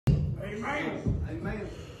Amen.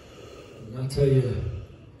 And I tell you,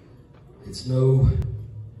 it's no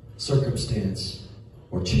circumstance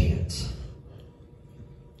or chance.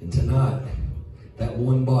 And tonight, that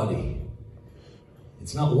one body,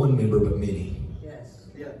 it's not one member but many. Yes.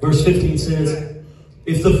 Verse 15 says,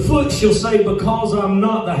 if the foot shall say, because I'm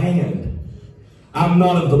not the hand, I'm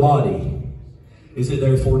not of the body, is it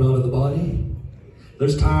therefore not of the body?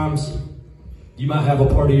 There's times you might have a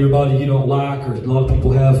part of your body you don't like, or a lot of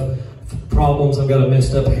people have problems. I've got a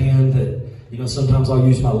messed up hand that, sometimes I'll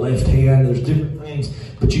use my left hand. There's different things,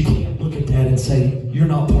 but you can't look at that and say, you're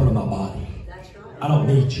not part of my body. I don't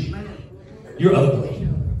need you. You're ugly.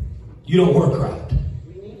 You don't work right.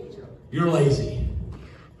 You're lazy.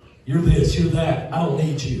 You're this, you're that. I don't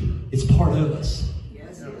need you. It's part of us.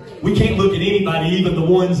 We can't look at anybody, even the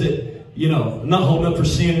ones that, not holding up for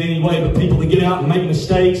sin in any way, but people that get out and make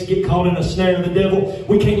mistakes, get caught in a snare of the devil.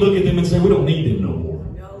 We can't look at them and say, we don't need them no more.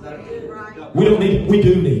 We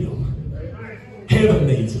do need them. Heaven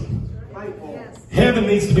needs them. Heaven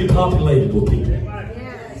needs to be populated with people.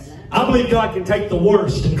 I believe God can take the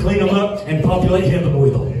worst and clean them up and populate heaven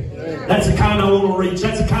with them. That's the kind I want to reach.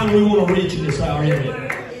 That's the kind we want to reach in this hour, isn't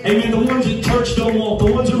it? Amen. The ones that church don't want.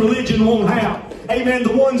 The ones that religion won't have. Amen.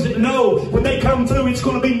 The ones that know when they come through, it's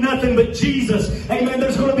going to be nothing but Jesus. Amen.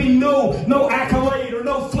 There's going to be no accolade or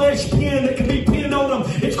no flesh pin that can be pinned on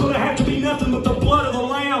them. It's going to have to be nothing but the blood of the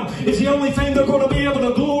Lamb is the only thing they're going to be able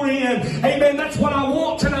to glory in. Amen. That's what I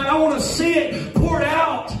want tonight. I want to see it poured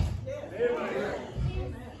out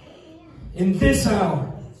in this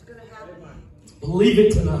hour. Believe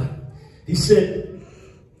it tonight. He said,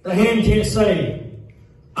 the hand can't say,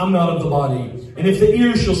 I'm not of the body. And if the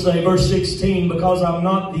ear shall say, verse 16, because I'm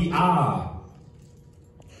not the eye.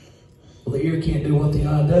 Well, the ear can't do what the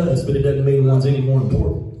eye does, but it doesn't mean one's any more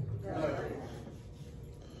important.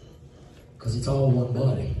 Because it's all one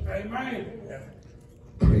body. Amen.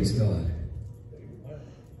 Praise God.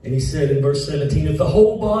 And he said in verse 17, if the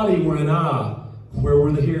whole body were an eye, where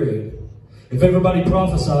were the hearing? If everybody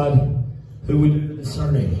prophesied, who would do the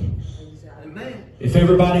discerning? If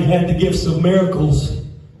everybody had the gifts of miracles,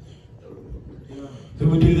 who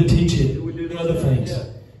would do the teaching? Who would do the other things?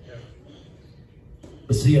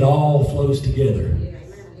 But see, it all flows together.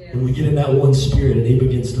 When we get in that one spirit and he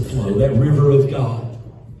begins to flow, that river of God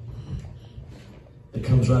that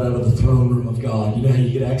comes right out of the throne room of God. You know how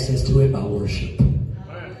you get access to it? By worship.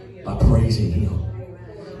 By praising him.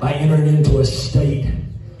 By entering into a state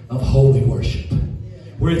of holy worship.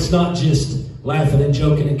 Where it's not just laughing and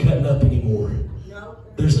joking and cutting up anymore.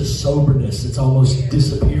 There's a soberness that's almost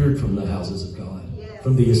disappeared from the houses of God.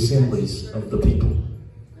 From the assemblies of the people.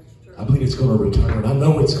 I believe it's going to return. I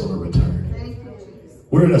know it's going to return.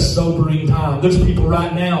 We're in a sobering time. There's people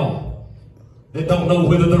right now that don't know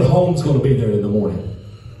whether their home's going to be there in the morning.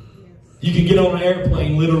 You can get on an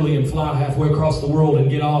airplane literally and fly halfway across the world and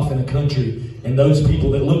get off in a country. And those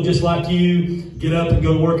people that look just like you, get up and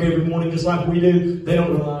go to work every morning just like we do, they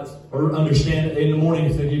don't realize or understand in the morning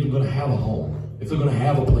if they're even going to have a home. If they're going to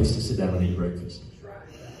have a place to sit down and eat breakfast.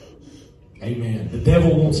 Amen. The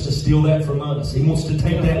devil wants to steal that from us. He wants to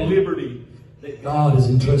take that liberty that God has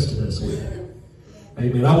entrusted us with.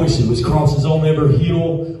 Amen. I wish it was crosses on every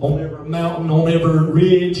hill, on every mountain, on every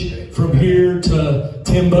ridge, from here to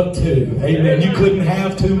Timbuktu. Amen. You couldn't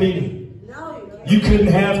have too many. You couldn't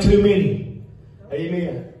have too many.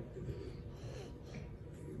 Amen.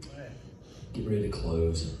 Get ready to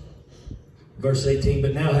close. Verse 18,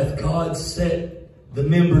 but now hath God set the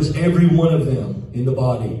members, every one of them, in the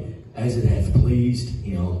body, as it hath pleased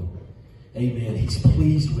him. Amen. He's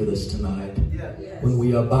pleased with us tonight when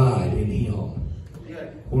we abide in him.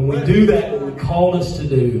 When we do that, what he called us to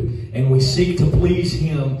do, and we seek to please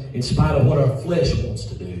him in spite of what our flesh wants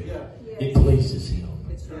to do, it pleases him.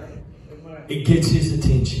 It gets his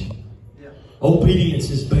attention. Obedience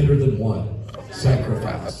is better than what?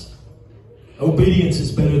 Sacrifice. Obedience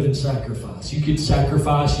is better than sacrifice. You could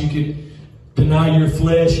sacrifice, you could deny your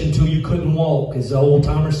flesh until you couldn't walk, as the old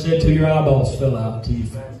timer said, till your eyeballs fell out, until you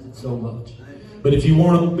fasted so much. But if you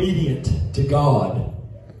weren't obedient to God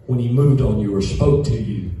when he moved on you or spoke to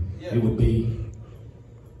you, it would be,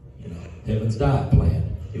 heaven's diet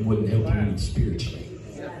plan. It wouldn't help you any spiritually.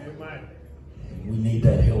 And we need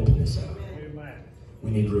that help in this hour.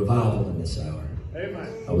 We need revival in this hour.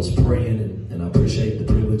 I was praying, and I appreciate the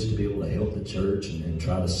privilege to be able to help the church and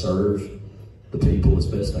try to serve the people as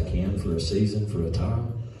best I can for a season, for a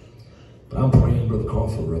time. But I'm praying, Brother Carl,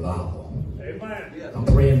 for revival. I'm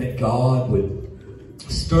praying that God would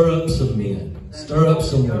stir up some men, stir up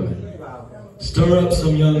some women, stir up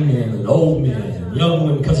some young men and old men and young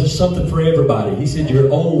women, because there's something for everybody. He said,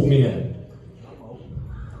 you're old men.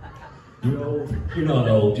 You're old? You're not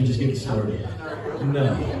old. You're just getting started.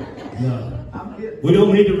 No. We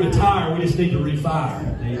don't need to retire. We just need to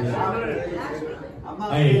refire.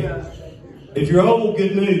 Hey, if you're old,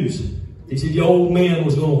 good news. He said your old man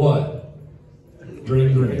was going to what?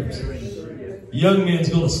 Dream dreams. Young man's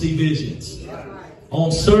going to see visions.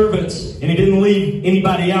 On servants, and he didn't leave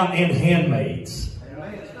anybody out, and handmaids.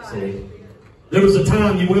 See? There was a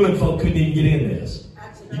time you women folk couldn't even get in this.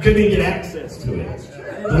 You couldn't even get access to it.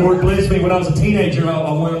 The Lord blessed me. When I was a teenager, I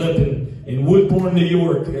wound up in Woodbourne, New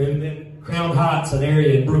York, and then Crown Heights, an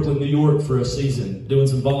area in Brooklyn, New York, for a season, doing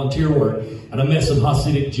some volunteer work. And I met some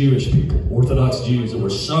Hasidic Jewish people, Orthodox Jews, that were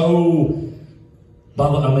so,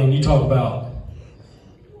 I mean, you talk about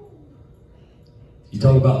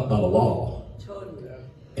by the law.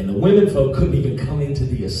 And the women folk couldn't even come into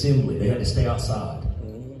the assembly. They had to stay outside.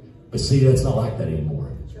 But see, that's not like that anymore.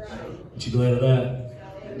 Aren't you glad of that?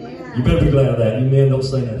 You better be glad of that. You men don't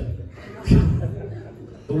say that.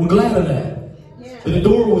 But we're glad of that. But the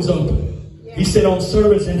door was open. He said, on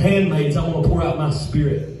servants and handmaids, I want to pour out my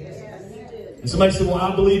spirit. And somebody said, well,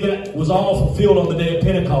 I believe that was all fulfilled on the day of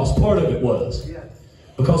Pentecost. Part of it was.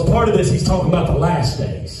 Because part of this, he's talking about the last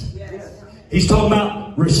days. He's talking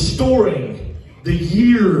about restoring the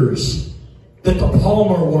years that the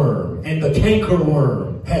palmer worm and the canker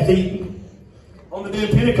worm hath eaten. On the day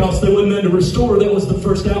of Pentecost, there wasn't none to restore. That was the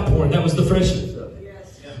first outpouring. That was the freshness of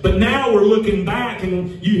it. But now we're looking back, and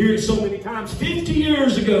you hear it so many times. 50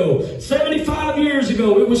 years ago, 75 years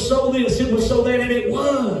ago, it was so this, it was so that, and it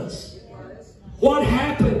was. What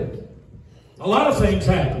happened? A lot of things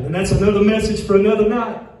happened, and that's another message for another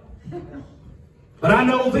night. But I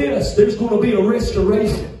know this, there's going to be a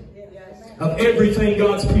restoration of everything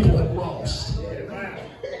God's people have lost.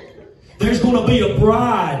 There's going to be a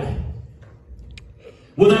bride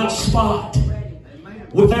without spot,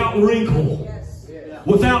 without wrinkle,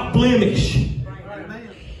 without blemish,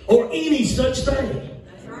 or any such thing.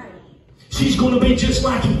 She's going to be just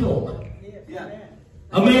like him.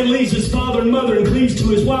 A man leaves his father and mother and cleaves to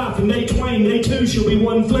his wife, and they two shall be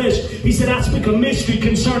one flesh. He said, I speak a mystery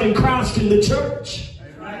concerning Christ and the church.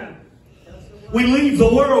 We leave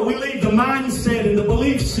the world, we leave the mindset and the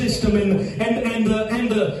belief system and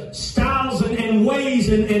the styles and ways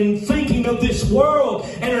and thinking of this world,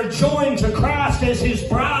 and are joined to Christ as his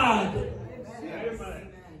bride.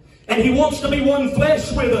 And he wants to be one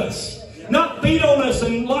flesh with us. Not beat on us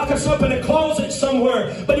and lock us up in a closet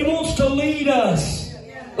somewhere, but he wants to lead us.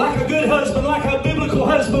 Like a good husband, like a biblical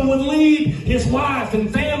husband would lead his wife and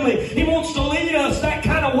family. He wants to lead us that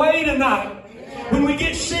kind of way tonight. When we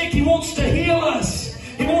get sick, he wants to heal us.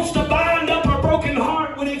 He wants to bind up our broken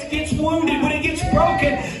heart when it gets wounded, when it gets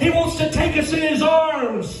broken. He wants to take us in his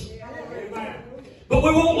arms. But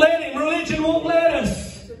we won't let him. Religion won't let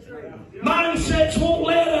us. Mindsets won't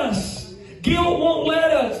let us. Guilt won't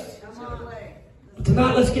let us. But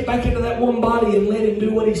tonight, let's get back into that one body and let him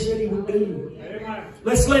do what he said he would do.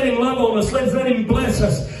 Let's let him love on us. Let's let him bless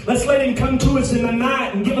us. Let's let him come to us in the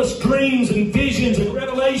night and give us dreams and visions and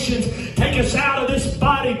revelations. Take us out of this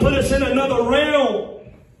body. Put us in another realm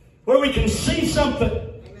where we can see something.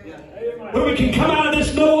 Where we can come out of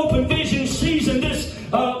this no open vision season, this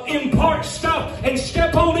impart stuff, and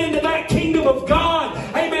step on into that kingdom of God.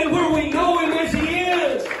 Amen. Where we know him as he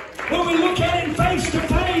is. Where we look at him face to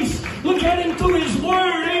face. Look at him through his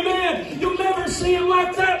word. Amen. You'll never see him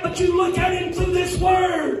like that, but you look at him through this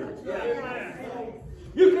word.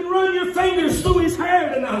 You can run your fingers through his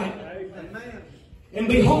hair tonight. And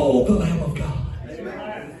behold the Lamb of God.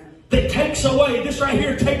 That takes away, this right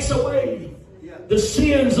here takes away the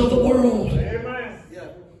sins of the world.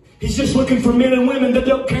 He's just looking for men and women that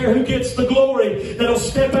don't care who gets the glory, that'll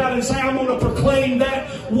step out and say, I'm going to proclaim that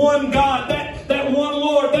one God, that one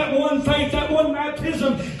Lord, that one faith, that one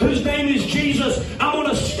baptism, whose name is Jesus. I'm going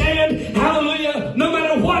to stand, hallelujah, no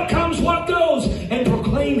matter what comes, what goes, and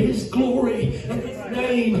proclaim his glory and his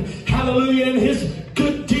name, hallelujah, and his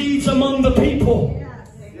good deeds among the people.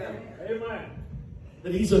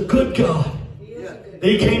 That he's a good God. That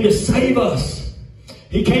he came to save us.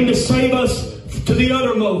 He came to save us to the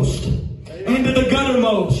uttermost and to the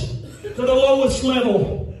guttermost, to the lowest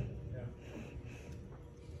level,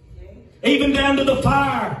 even down to the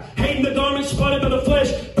fire, hating the garment spotted by the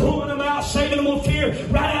flesh, pulling them out, saving them with fear,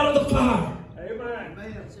 right out of the fire. Amen.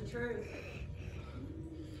 That's the truth.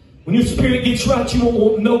 When your spirit gets right, you won't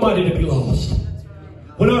want nobody to be lost.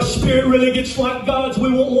 When our spirit really gets like God's,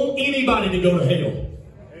 we won't want anybody to go to hell.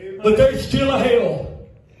 But there's still a hell.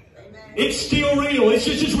 It's still real. It's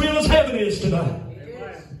just as real as heaven is tonight.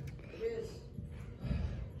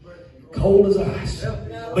 Cold as ice.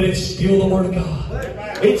 But it's still the Word of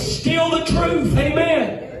God. It's still the truth.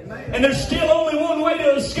 Amen. And And there's still only one way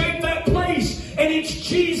to escape that place, and it's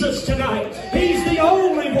Jesus tonight. He's the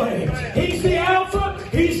only way. He's the Alpha.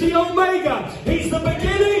 He's the Omega. He's the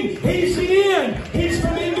beginning. He's the end. He's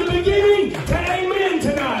from in the beginning to amen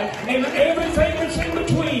tonight. And everything that's in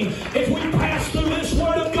between. If we pass through this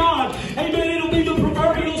Word of God, amen, it'll be the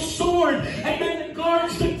proverbial sword, amen, that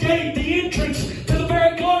guards the gate, the entrance to the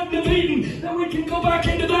very Garden of Eden, that we can go back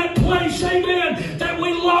into that place, amen, that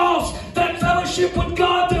we lost, that fellowship with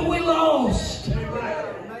God that we lost.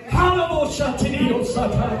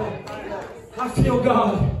 I feel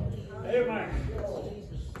God.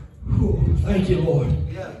 Whew, thank you, Lord.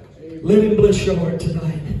 Let Him bless your heart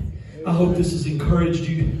tonight. I hope this has encouraged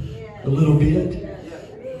you a little bit.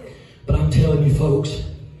 But I'm telling you, folks,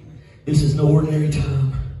 this is no ordinary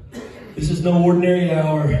time. This is no ordinary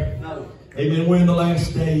hour. Amen. We're in the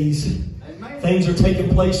last days. Things are taking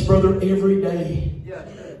place, brother, every day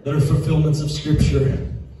that are fulfillments of Scripture.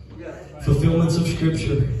 Fulfillments of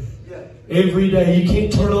Scripture. Every day. You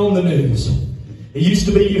can't turn on the news. It used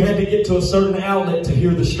to be you had to get to a certain outlet to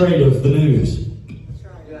hear the straight of the news.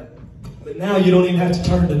 But now you don't even have to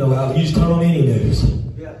turn to no outlet. You just turn on any news.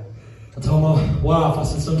 I told my wife, I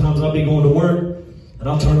said, sometimes I'll be going to work and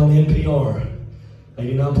I'll turn on NPR.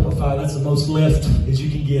 89.5, that's the most left as you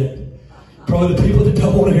can get. Probably the people that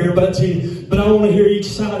don't want to hear about Jesus, but I want to hear each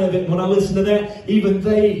side of it. When I listen to that, even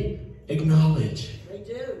they acknowledge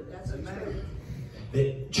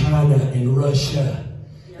that China and Russia,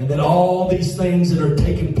 and that all these things that are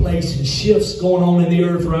taking place and shifts going on in the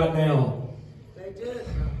earth right now.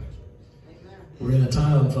 We're in a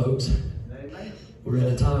time, folks. We're in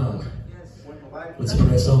a time. Let's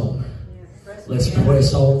press on. Let's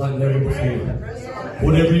press on like never before.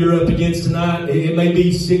 Whatever you're up against tonight, it may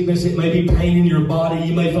be sickness, it may be pain in your body,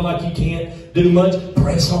 you may feel like you can't do much,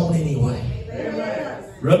 press on anyway.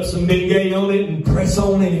 Rub some Bengay on it and press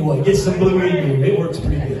on anyway. Get some blue in you. It works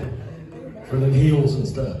pretty good for them heels and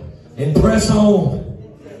stuff. And press on.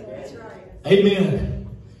 Amen.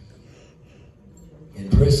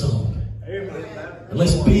 And press on. And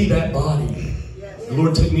let's be that body. The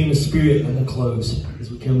Lord took me in the spirit. I'm going to close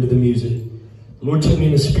as we come to the music. The Lord took me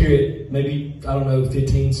in the spirit maybe, I don't know,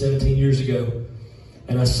 15, 17 years ago.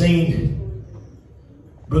 And I seen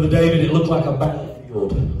Brother David, it looked like a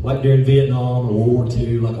battlefield, like during Vietnam or World War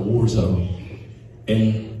II, like a war zone.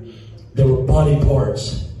 And there were body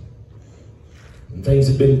parts. And things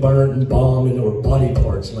had been burnt and bombed, and there were body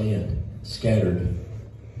parts laying scattered.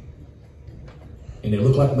 And it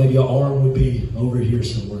looked like maybe an arm would be over here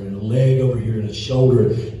somewhere, and a leg over here, and a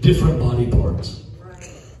shoulder, different body parts.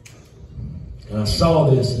 And I saw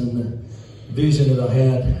this in the vision that I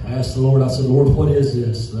had. I asked the Lord, I said, Lord, what is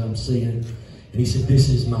this that I'm seeing? And He said, this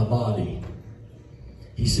is my body.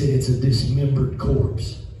 He said, it's a dismembered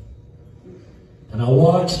corpse. And I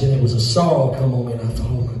watched, and it was a sorrow come on me, and I thought,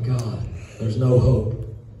 oh my God, there's no hope.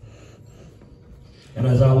 And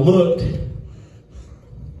as I looked,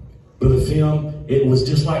 Brother Phil, it was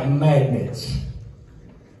just like magnets.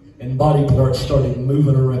 And body parts started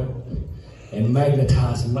moving around and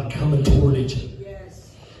magnetizing, like coming toward each other.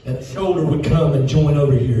 Yes. And a shoulder would come and join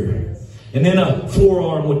over here. And then a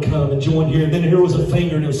forearm would come and join here. And then here was a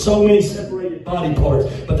finger. And there was so many separated body parts.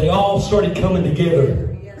 But they all started coming together.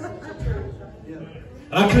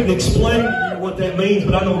 And I couldn't explain to you what that means,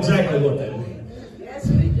 but I know exactly what that means. Yes,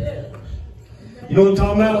 we do. You know what I'm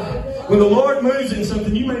talking about? When the Lord moves in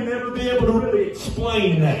something, you may never be able to really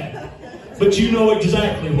explain that. But you know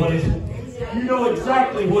exactly what He's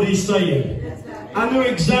saying. I knew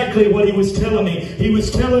exactly what He was telling me. He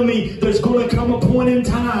was telling me there's going to come a point in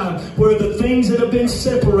time where the things that have been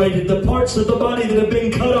separated, the parts of the body that have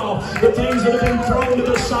been cut off, the things that have been thrown to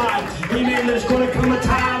the side, amen, there's going to come a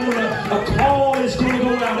time when a call is going to go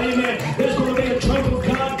out, amen. There's going to be a trump of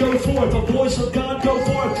God go forth, a voice of God go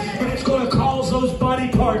forth, and it's going to cause those body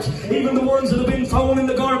parts, even the ones that have been thrown in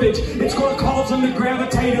the garbage, it's going to cause them to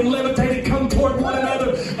gravitate and levitate and come toward one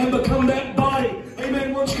another and become that body.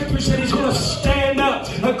 Amen. One scripture said He's going to stand up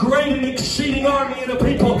a great and exceeding army of the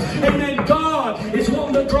people. Amen. God is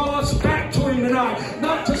wanting to draw us back to Him tonight.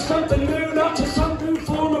 Not to something new, not to some new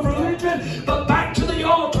form of religion, but back to the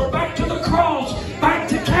altar, back to the cross, back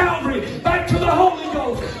to Calvary, back to the Holy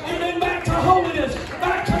Ghost. Amen. Back to holiness,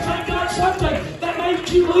 back to thank God something that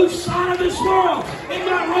makes you lose sight of this world. It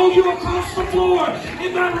might roll you across the floor.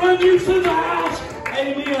 It might run you through the house.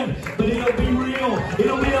 Amen. But it'll be real.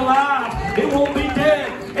 It'll be alive. It won't be dead.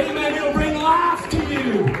 Amen. It'll bring life to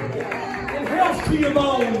you and health to your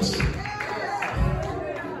bones.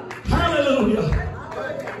 Hallelujah.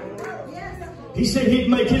 He said He'd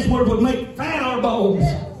make His word would make fat our bones.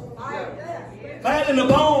 Fat in the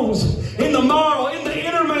bones, in the marrow, in the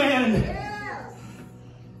inner man.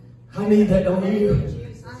 need that, don't you?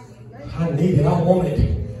 I need it. I want it.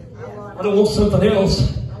 I don't want something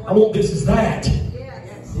else. I want this is that.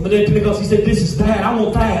 On the day of Pentecost, he said, this is that. I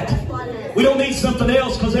want that. We don't need something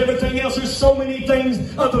else because everything else, there's so many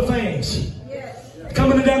things, other things.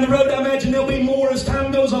 Coming down the road, I imagine there'll be more as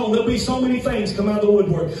time goes on. There'll be so many things come out of the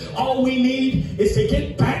woodwork. All we need is to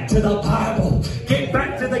get back to the Bible. Get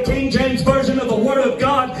back to the King James Version of the Word of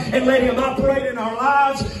God and let Him operate in our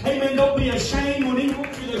lives. Amen. Don't be ashamed when He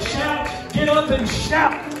wants you to shout. Get up and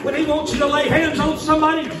shout. When He wants you to lay hands on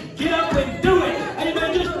somebody, get up and do it.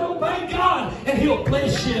 Amen. Just obey God and He'll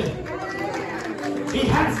bless you. He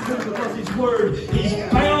has to because His Word. He's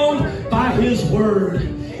bound by His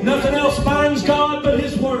Word. Nothing else binds God but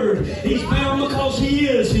His Word. He's bound because He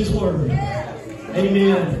is His Word.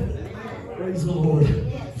 Amen. Praise the Lord.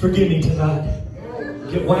 Forgive me tonight.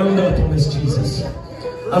 Get wound up on this Jesus.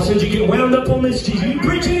 I said you get wound up on this Jesus. You can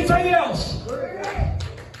preach anything else.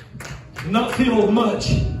 Not feel much.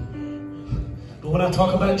 But when I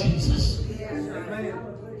talk about Jesus,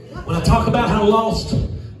 when I talk about how lost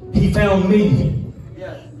He found me,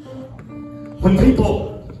 when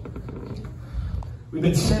people, we've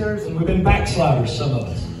been sinners and we've been backsliders, some of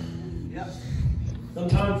us.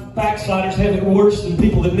 Sometimes backsliders have it worse than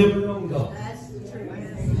people that never known God.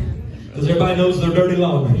 Because everybody knows their dirty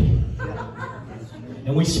laundry.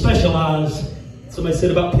 And we specialize, somebody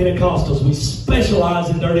said about Pentecostals, we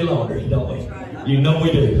specialize in dirty laundry, don't we? You know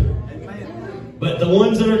we do. But the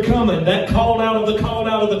ones that are coming, that called out of the called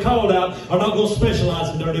out of the called out, are not going to specialize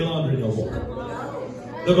in dirty laundry no more.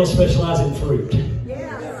 They're going to specialize in fruit.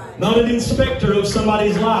 Not an inspector of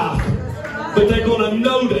somebody's life, but they're going to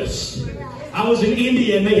notice. I was in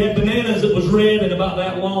India and they had bananas that was red and about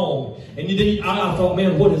that long. And I thought,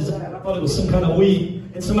 man, what is that? I thought it was some kind of weed.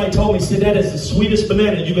 And somebody told me, said, that is the sweetest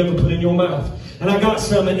banana you've ever put in your mouth. And I got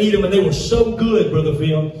some and eat them and they were so good, Brother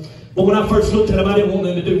Phil. But when I first looked at them, I didn't want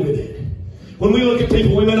nothing to do with it. When we look at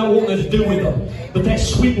people, we may not want nothing to do with them. But that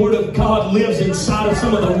sweet Word of God lives inside of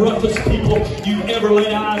some of the roughest people you've ever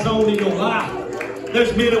laid eyes on in your life.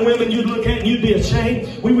 There's men and women you'd look at and you'd be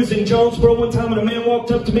ashamed. We was in Jonesboro one time and a man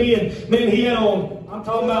walked up to me and, man, he had on, I'm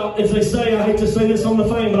talking about, as they say, I hate to say this on the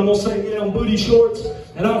thing, but I'm going to say he had on booty shorts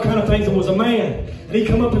and all kind of things and was a man. And he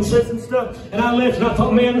come up and said some stuff and I left and I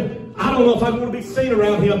thought, man, I don't know if I want to be seen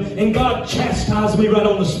around him. And God chastised me right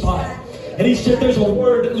on the spot. And he said, there's a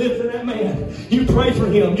word that lives in that man. You pray for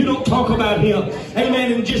him. You don't talk about him.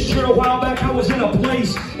 Amen. And just sure a while back, I was in a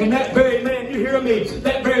place, and that very man, you hear me,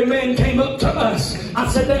 that very man came up to us. I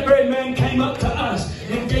said, that very man came up to us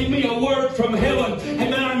and gave me a word from heaven.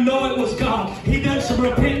 And I know it was God. He done some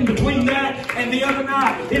repenting between that and the other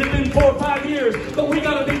night. It had been 4 or 5 years. But we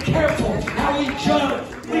got to be careful how we judge.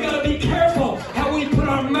 We got to be careful how we put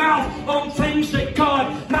our mouth on things that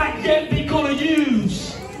God might yet be going to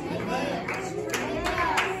use.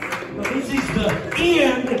 He's the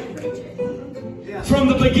end from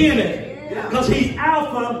the beginning. Because He's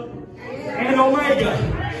Alpha and Omega.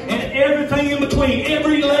 And everything in between.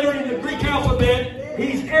 Every letter in the Greek alphabet,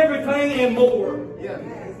 He's everything and more.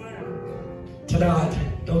 Tonight,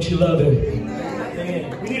 don't you love Him?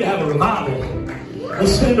 Man, we need to have a revival.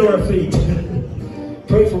 Let's stand to our feet.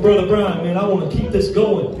 Pray for Brother Brian. Man, I want to keep this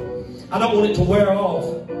going. I don't want it to wear off.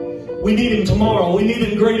 We need Him tomorrow. We need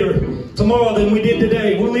Him greater tomorrow than we did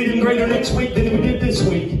today. We'll need Him greater next week than we did this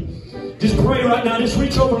week. Just pray right now. Just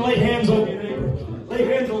reach over and lay hands on your neighbor. Lay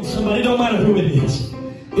hands on somebody. It don't matter who it is.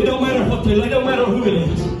 It don't matter what they. It don't matter who it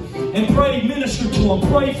is. And pray, minister to them.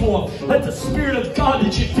 Pray for them. Let the Spirit of God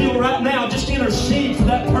that you feel right now just intercede for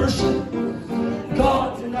that person.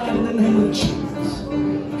 God, tonight in the name of Jesus.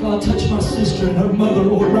 God, touch my sister and her mother,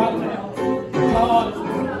 Lord, right now. God,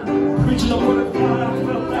 preaching the word of God. I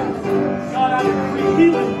felt that. God, I decree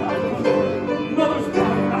healing. Mother's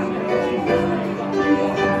body right now.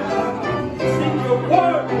 Sing your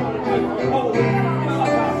word.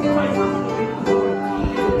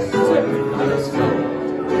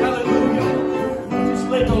 Hallelujah. Just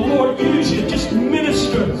let the Lord use you. Just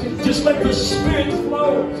minister. Just let the Spirit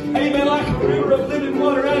flow. Amen. Like a river of living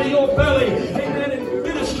water out of your belly. Amen. And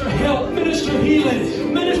minister help. Minister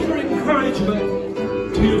healing. Minister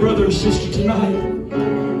encouragement to your brother and sister tonight.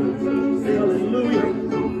 Hallelujah.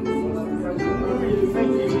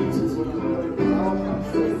 Thank you, Jesus.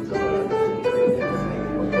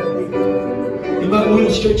 You might want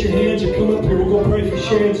to stretch your hands or come up here. We're going to pray for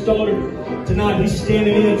Sharon's daughter tonight. He's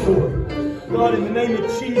standing in for her. God, in the name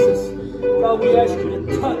of Jesus, God, we ask you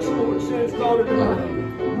to touch, Lord, Sharon's daughter tonight.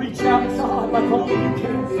 Reach out, God, like only you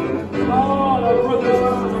can. God, our brothers and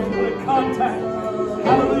sisters in contact.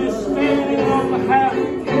 Hallelujah, standing in on behalf.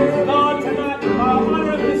 God, tonight, by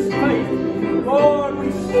honor of His faith, Lord,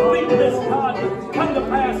 we speak this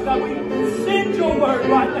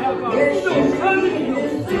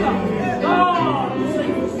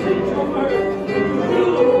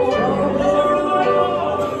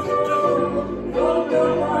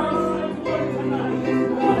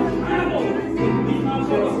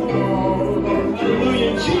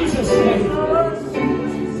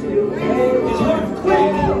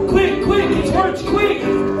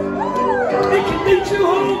you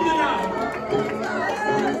home tonight.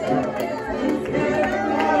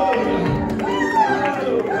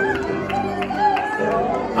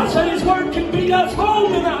 I said His word can beat us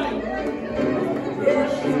home tonight.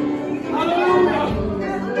 Hallelujah.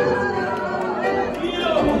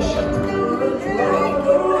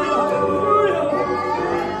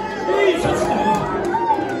 Jesus' name.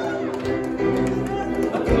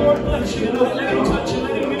 Let the Lord bless you. Let Him touch you.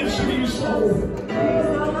 Let Him minister to your soul.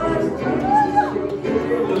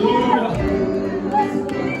 Hallelujah.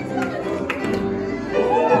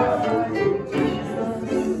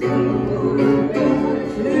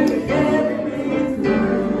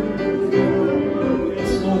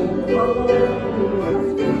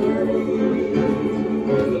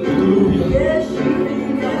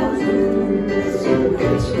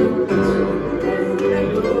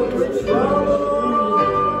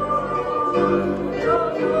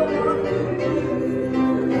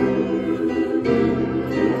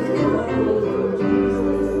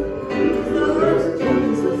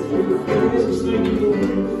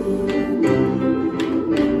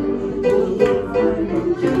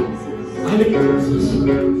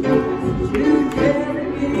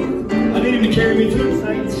 I need Him to carry me through the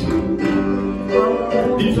things. Do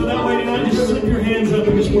you feel that way tonight? Just slip your hands up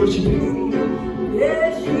and just worship Him.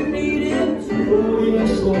 Yes, you need Him to. Oh,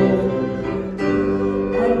 yes, Lord.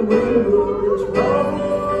 And when you're in trouble,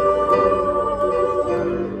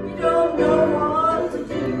 you don't know what to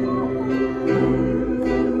do.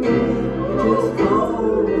 Just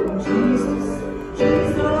call Jesus,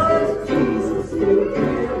 Jesus, Jesus, will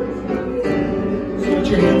carry you. Put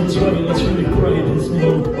your hands this way. Let's really pray in His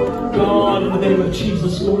name. God, in the name of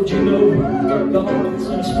Jesus, Lord, you know the heart that's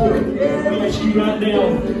unspoken. We ask you right now,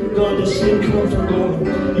 God, to send comfort,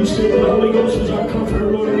 Lord. You said the Holy Ghost is our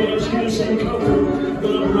comforter, Lord. We ask you to send comfort,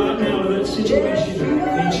 God, right now to that situation.